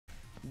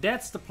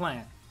That's the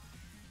plan.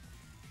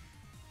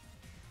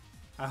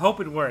 I hope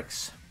it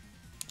works.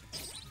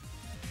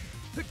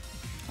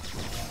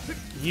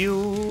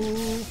 You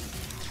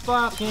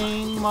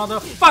fucking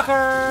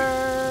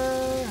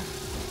motherfucker!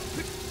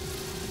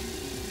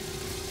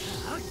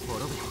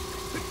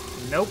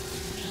 Nope.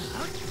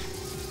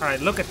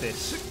 Alright, look at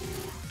this.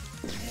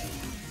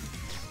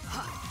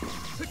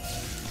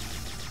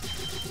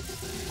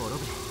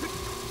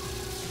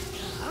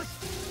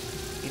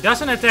 He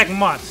doesn't attack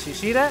much, you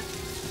see that?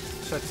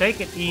 So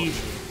take it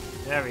easy.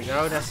 There we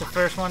go, that's the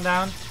first one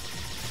down.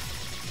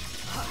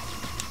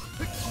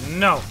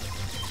 No.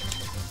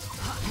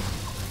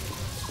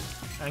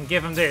 And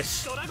give him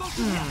this.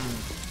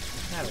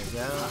 There we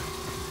go.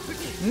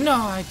 No,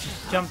 I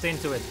just jumped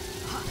into it.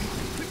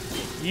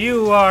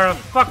 You are a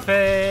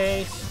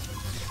fuckface.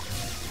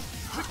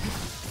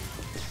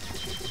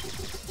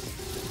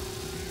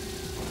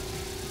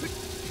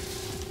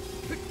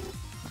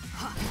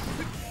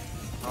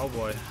 Oh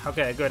boy.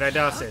 Okay, good. I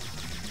dodged it.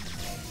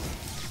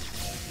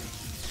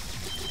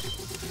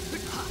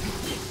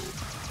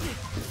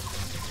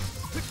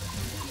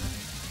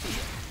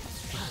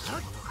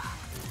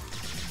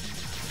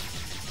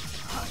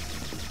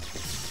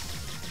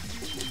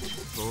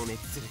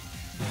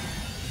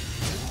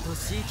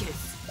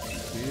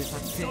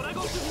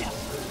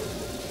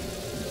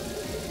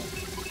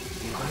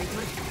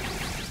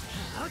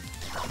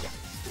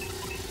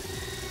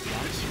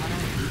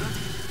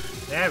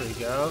 There we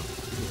go.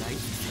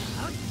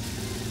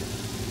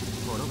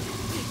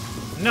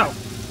 No.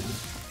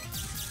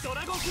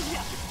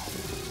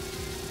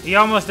 He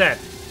almost dead.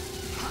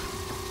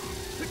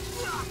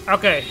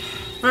 Okay.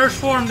 First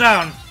form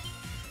down.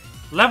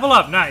 Level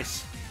up,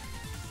 nice.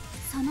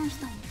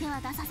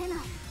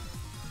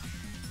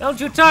 Don't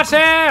you touch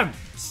him!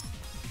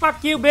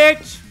 Fuck you,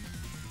 bitch!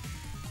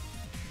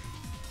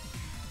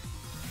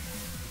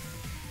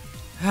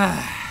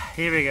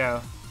 Here we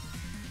go.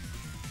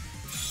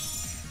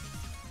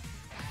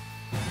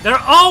 They're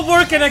all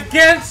working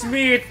against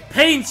me! It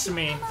pains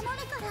me!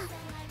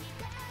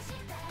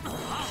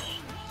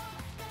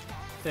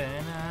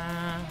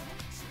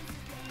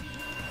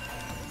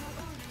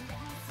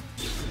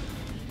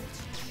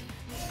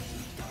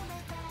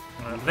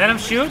 Let him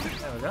shoot.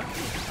 There we go.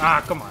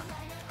 Ah, come on.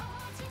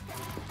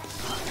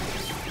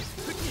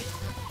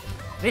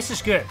 This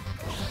is good.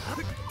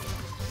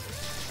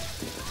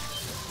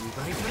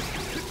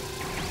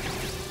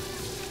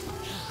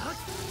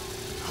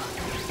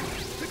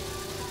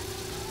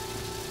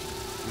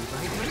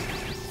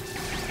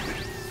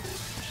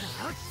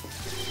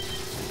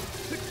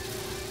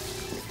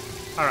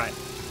 Alright.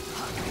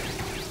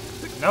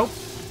 Nope.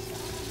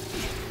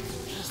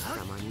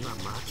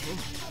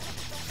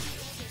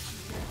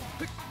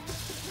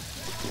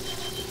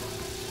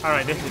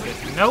 Alright, this is good.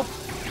 Nope.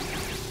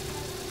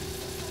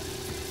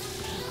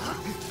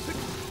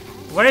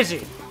 Where is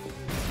he?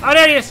 Oh,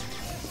 there he is!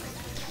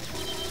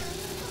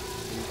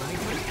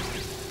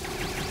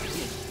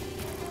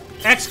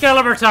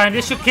 Excalibur time.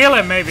 This should kill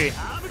him, maybe.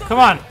 Come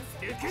on.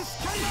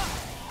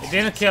 It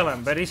didn't kill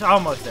him, but he's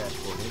almost dead.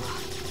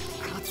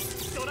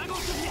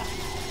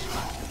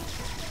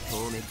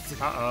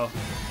 Uh-oh.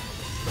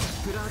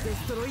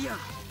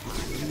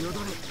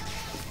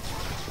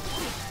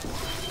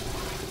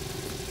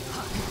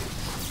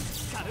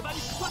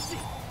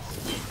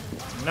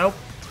 Nope.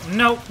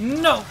 Nope.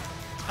 No.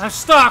 I'm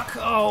stuck.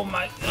 Oh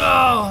my.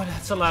 Oh,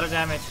 that's a lot of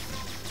damage.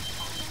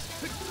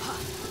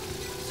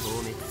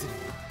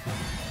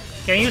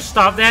 Can you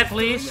stop that,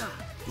 please?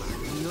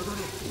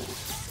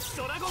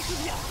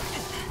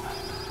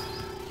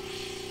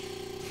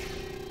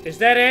 Is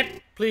that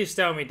it? Please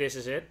tell me this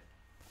is it.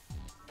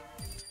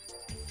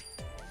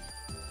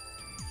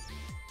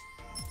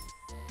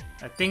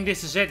 I think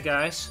this is it,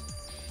 guys.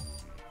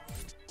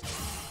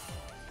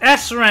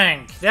 S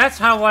rank. That's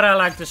what I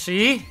like to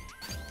see.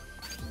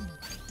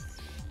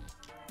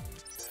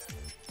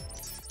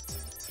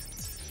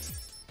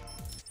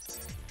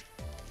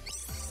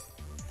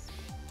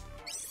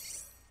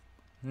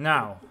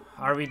 Now,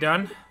 are we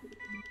done?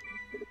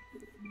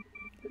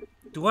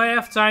 Do I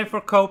have time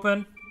for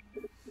Copen?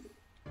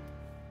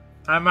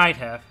 I might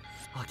have.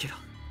 Akira.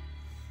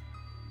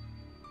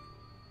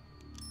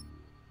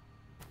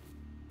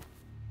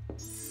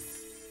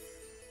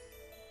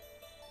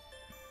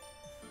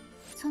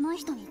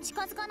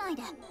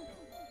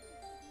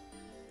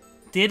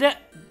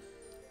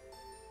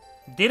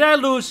 Did I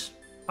lose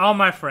all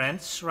my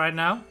friends right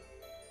now?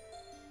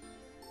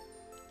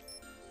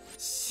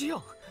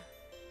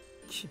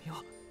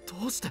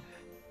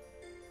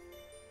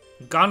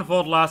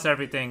 Gunvolt lost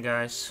everything,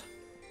 guys.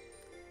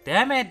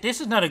 Damn it,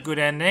 this is not a good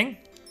ending.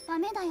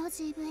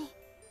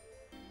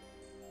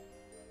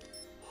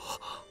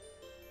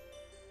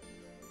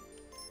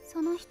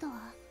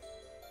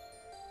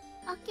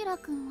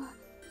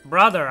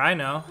 Brother, I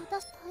know.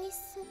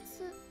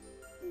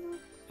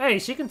 Hey,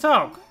 she can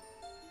talk.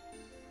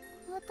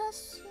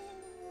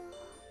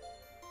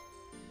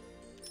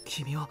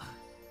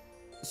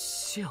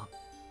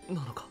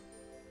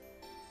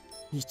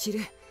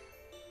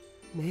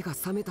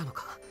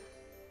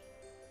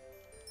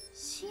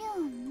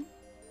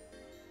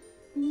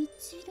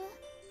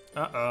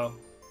 Uh-oh.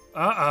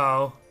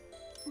 Uh-oh.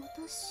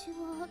 私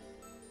は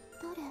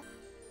誰？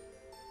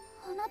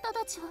あなた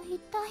たちは一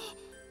体。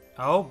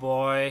 Oh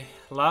boy.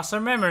 Lost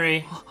her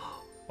memory.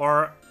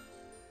 Or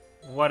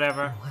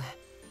whatever.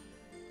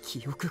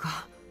 記憶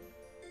が。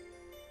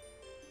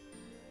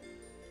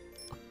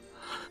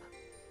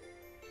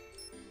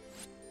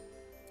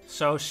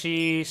So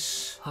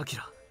she's... アキ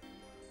ラ。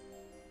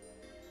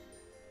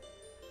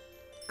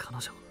彼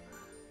女。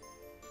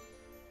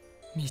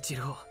ミチ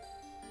ルを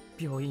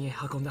病院へ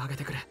運んであげ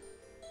てくれ。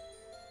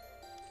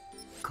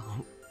ガ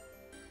ン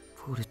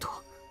ボルト。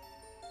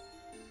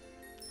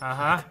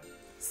Uh-huh.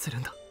 する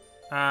んだ。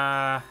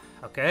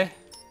Okay.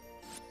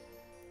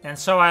 And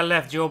so I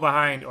left Joe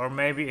behind, or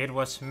maybe it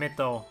was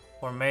Mito,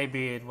 or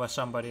maybe it was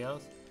somebody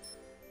else.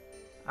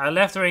 I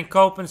left her in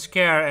Copen's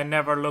care and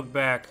never looked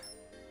back.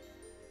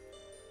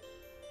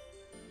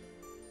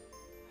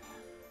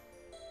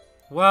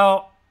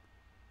 Well,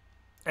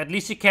 at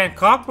least he can't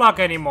cockblock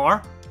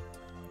anymore.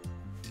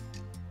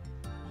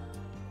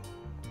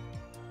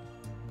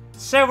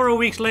 Several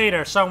weeks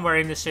later, somewhere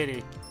in the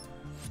city.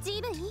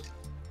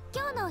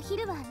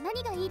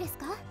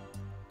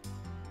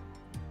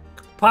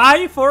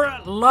 Pie for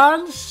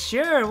lunch?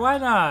 Sure, why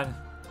not?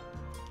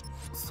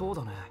 そう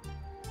だね。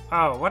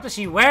 Oh, what is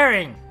he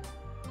wearing?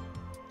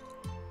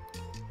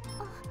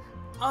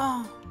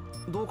 Oh.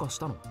 どうかし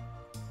たの？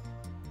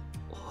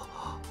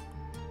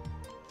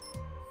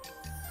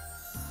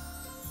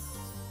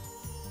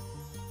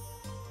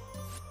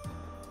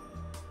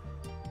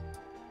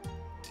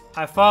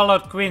 I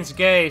followed Quinn's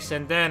gaze,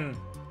 and then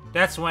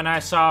that's when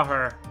I saw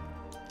her.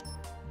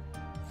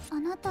 あ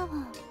なたは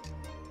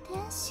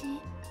天使？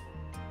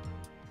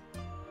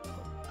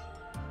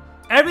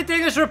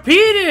 Everything is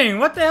repeating!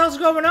 What the hell's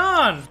going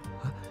on?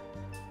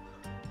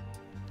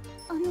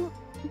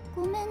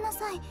 ごめんな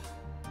さい。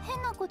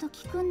変なこと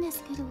聞くんで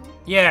すけど。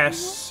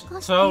 Yes,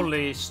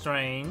 totally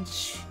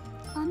strange.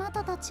 あな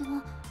たたち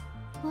は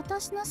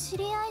私の知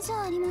り合いじ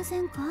ゃありませ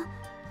んか？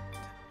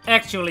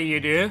 Actually, you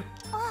do.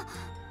 あ、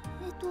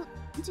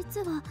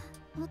実は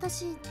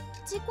私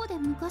事故で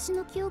昔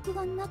の記憶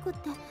がなく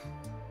て。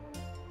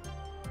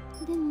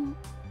でも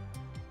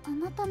あ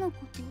なたの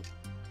こ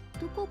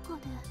とどこか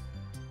で。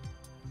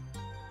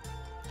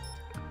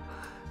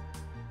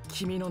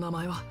君の名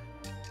前は？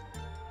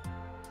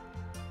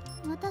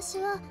私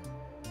は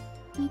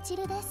みち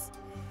るです。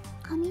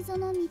上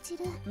園みち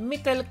る。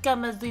Mitel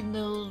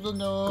Kamazino.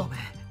 ごめん、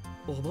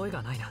覚え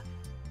がないな。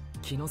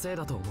気のせい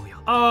だと思うよ。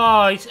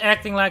 Oh, he's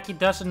acting like he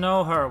doesn't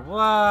know her.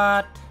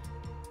 What?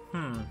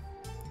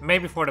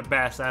 Maybe for the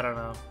best, I don't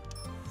know.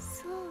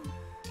 そう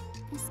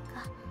です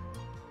か。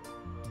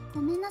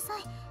ごめんなさ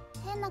い。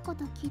変なこ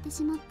と聞いて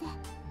しまって。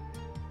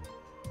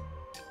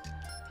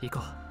行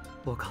こ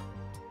う、ウォーカー。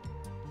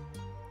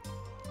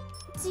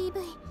GV、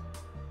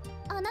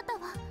あなたは？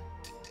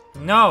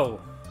 No,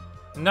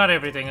 not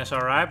everything is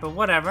alright, but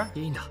whatever.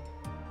 いいんだ。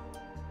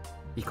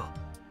行こう。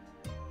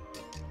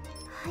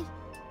はい。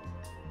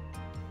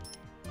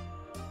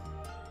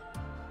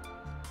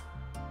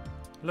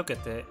 Look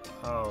at it.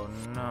 Oh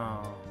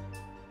no.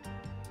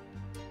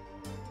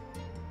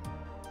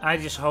 I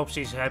just hope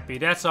she's happy.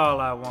 That's all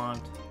I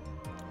want.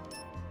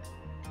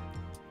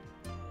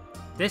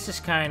 This is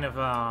kind of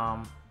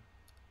a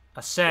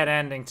sad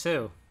ending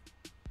too.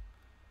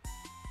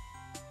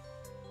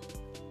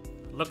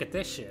 Look at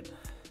this shit.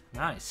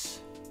 Nice.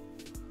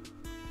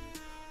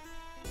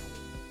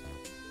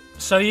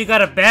 So you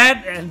got a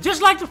bad, and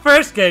just like the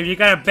first game, you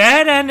got a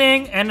bad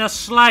ending and a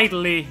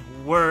slightly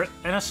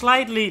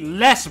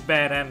less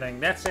bad ending.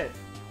 That's it.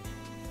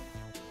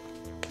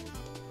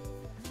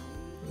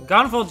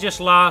 Gunvolt just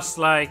lost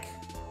like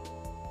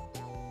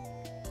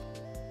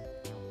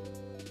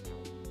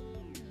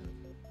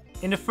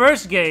in the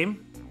first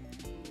game.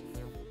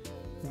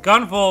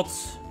 Gunvolt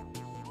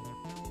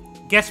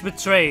gets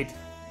betrayed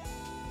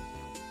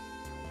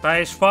by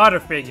his father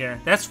figure.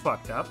 That's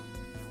fucked up.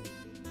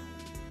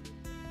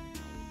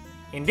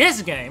 In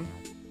this game,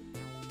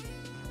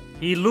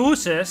 he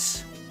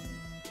loses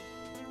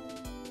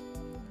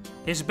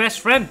his best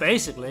friend,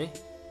 basically.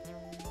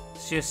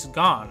 It's just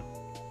gone.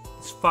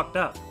 It's fucked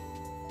up.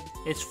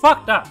 It's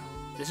fucked up.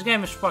 This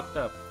game is fucked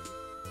up.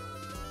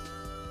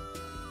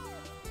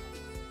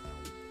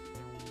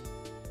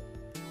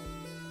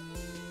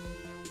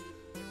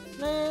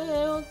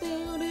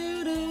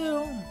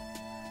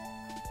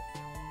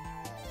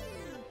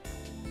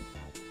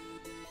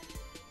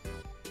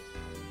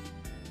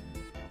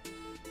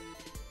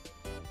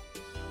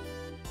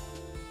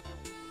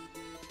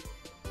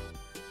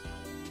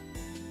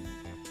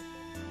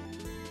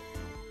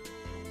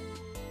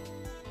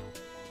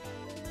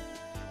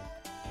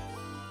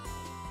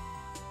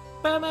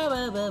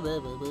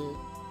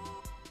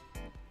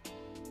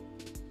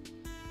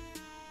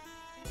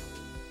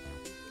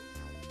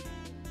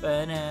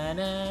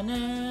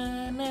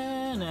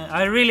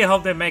 I really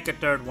hope they make a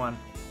third one.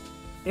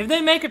 If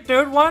they make a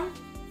third one,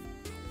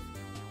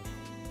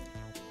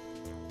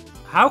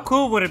 how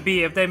cool would it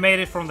be if they made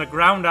it from the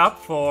ground up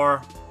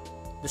for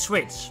the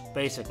Switch,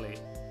 basically?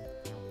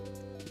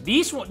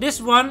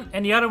 This one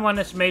and the other one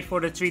is made for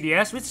the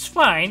 3DS, which is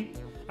fine.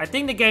 I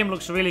think the game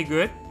looks really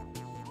good.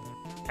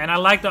 And I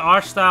like the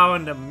art style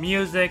and the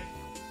music.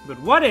 But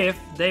what if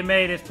they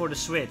made it for the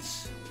Switch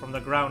from the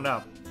ground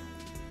up?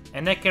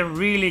 And they can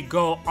really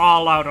go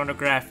all out on the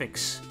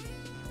graphics.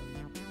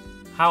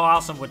 How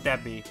awesome would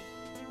that be?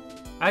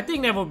 I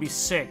think that would be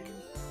sick.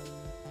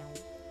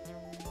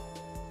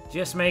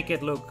 Just make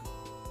it look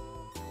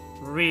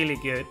really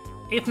good.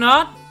 If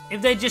not,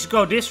 if they just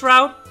go this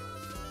route,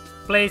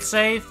 play it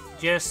safe,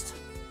 just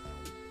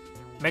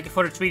make it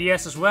for the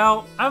 3DS as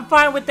well, I'm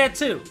fine with that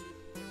too.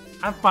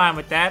 I'm fine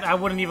with that. I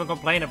wouldn't even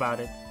complain about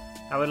it.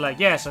 I would like,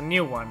 yes, a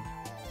new one.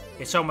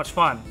 It's so much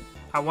fun.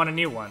 I want a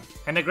new one.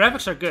 And the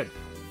graphics are good.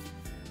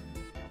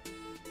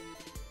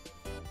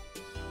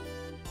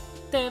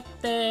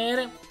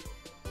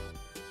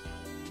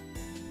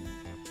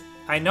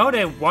 I know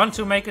they want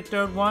to make a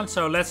third one,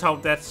 so let's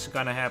hope that's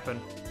gonna happen.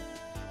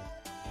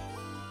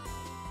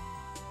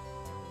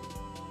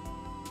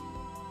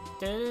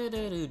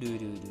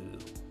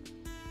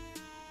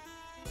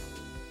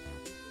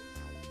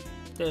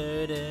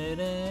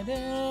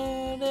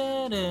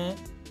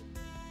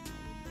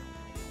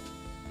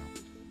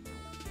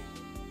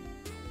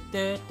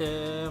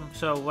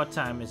 So what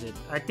time is it?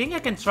 I think I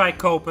can try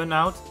Copen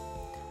out.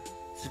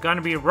 It's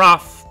gonna be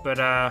rough, but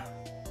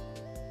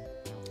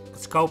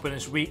because Copen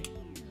is weak.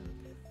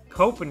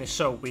 Copen is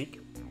so weak.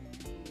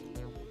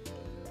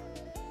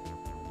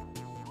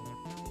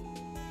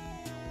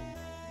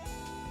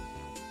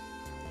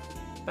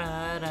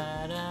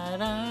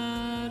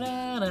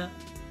 Ba-da-da-da-da-da.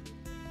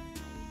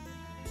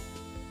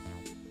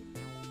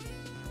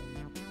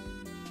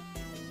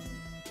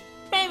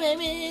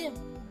 Baby.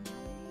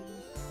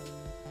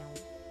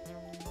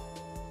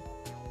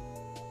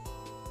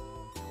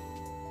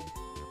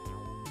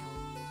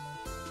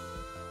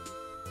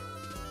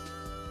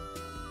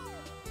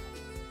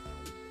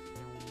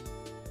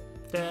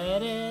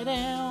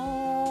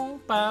 Da-da-da,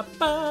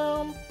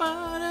 ba-bum,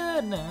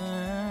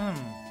 ba-da-dum.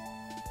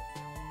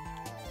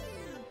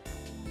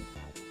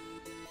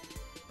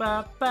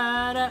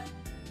 Ba-ba-da.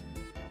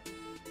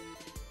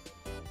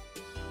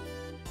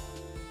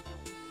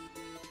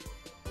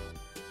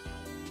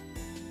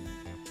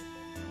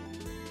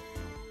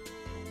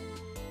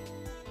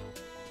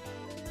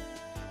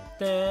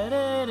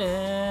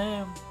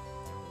 Da-da-da.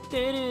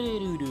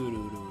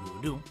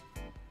 Da-da-da-do-do-do-do-do.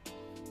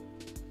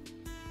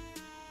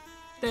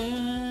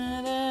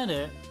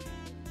 Da-da-da.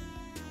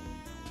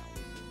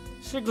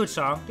 This is a good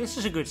song. This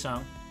is a good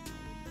song.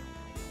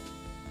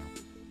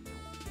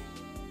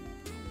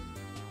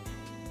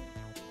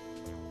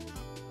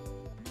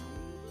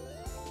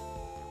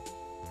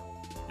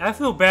 I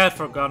feel bad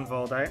for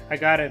Gunvolt, I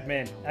gotta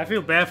admit. I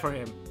feel bad for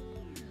him.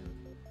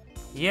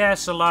 He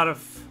has a lot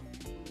of...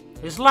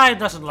 His life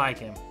doesn't like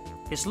him.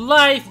 His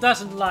life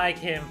doesn't like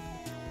him.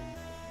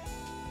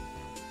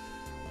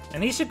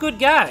 And he's a good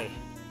guy.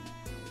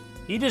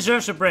 He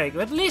deserves a break.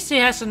 At least he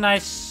has a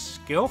nice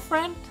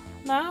girlfriend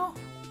now.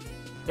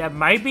 That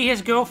might be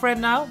his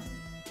girlfriend now.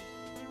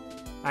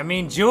 I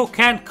mean, Jewel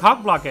can't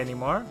cockblock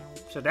anymore.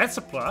 So that's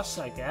a plus,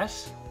 I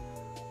guess.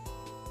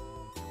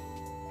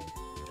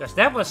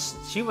 Because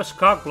she was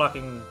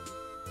cockblocking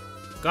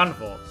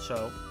Gunvolt,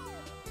 so.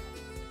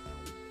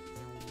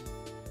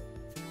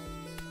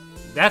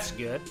 That's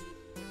good.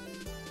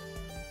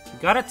 You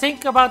gotta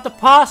think about the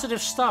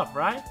positive stuff,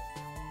 right?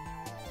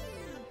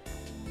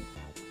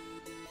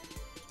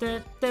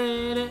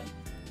 Da-da-da.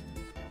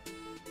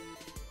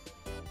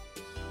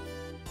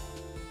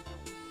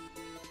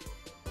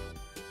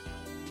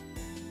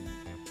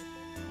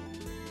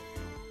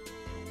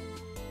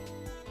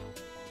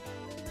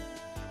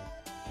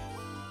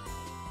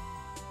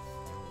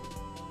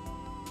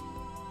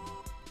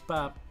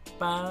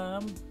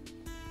 Ba-bam.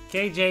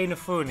 KJ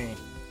Inafune.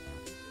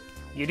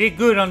 You did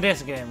good on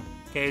this game,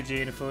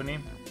 KJ Inafune.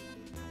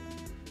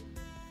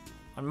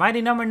 On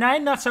Mighty Number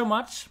 9, not so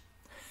much.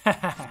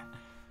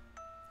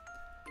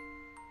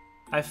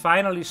 I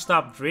finally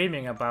stopped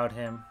dreaming about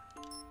him.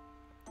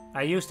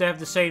 I used to have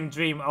the same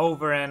dream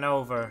over and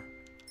over.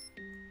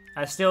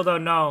 I still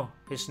don't know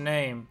his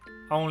name,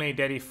 only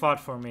that he fought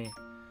for me.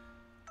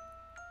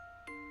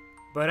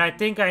 But I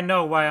think I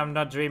know why I'm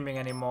not dreaming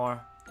anymore.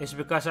 It's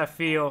because I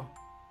feel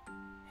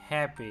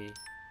happy.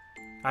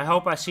 I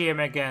hope I see him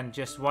again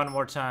just one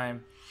more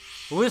time.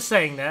 Who is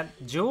saying that?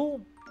 Jewel?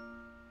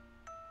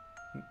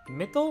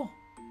 Mittel?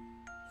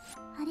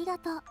 ありが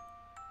とう。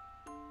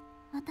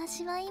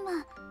私は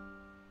今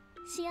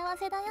幸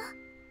せだよ。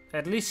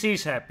 At least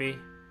she's happy.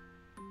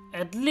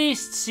 At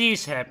least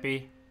she's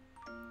happy.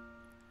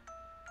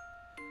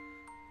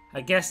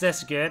 I guess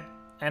that's good.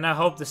 And I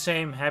hope the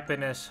same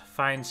happiness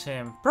finds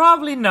him.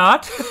 Probably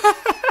not.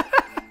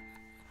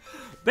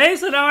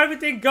 Based on how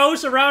everything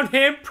goes around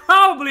him,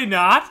 probably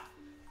not.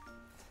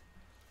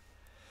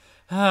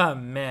 Oh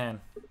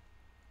man.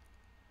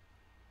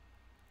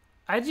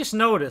 I just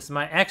noticed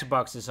my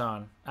Xbox is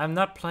on. I'm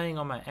not playing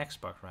on my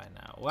Xbox right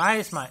now. Why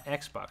is my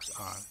Xbox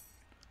on?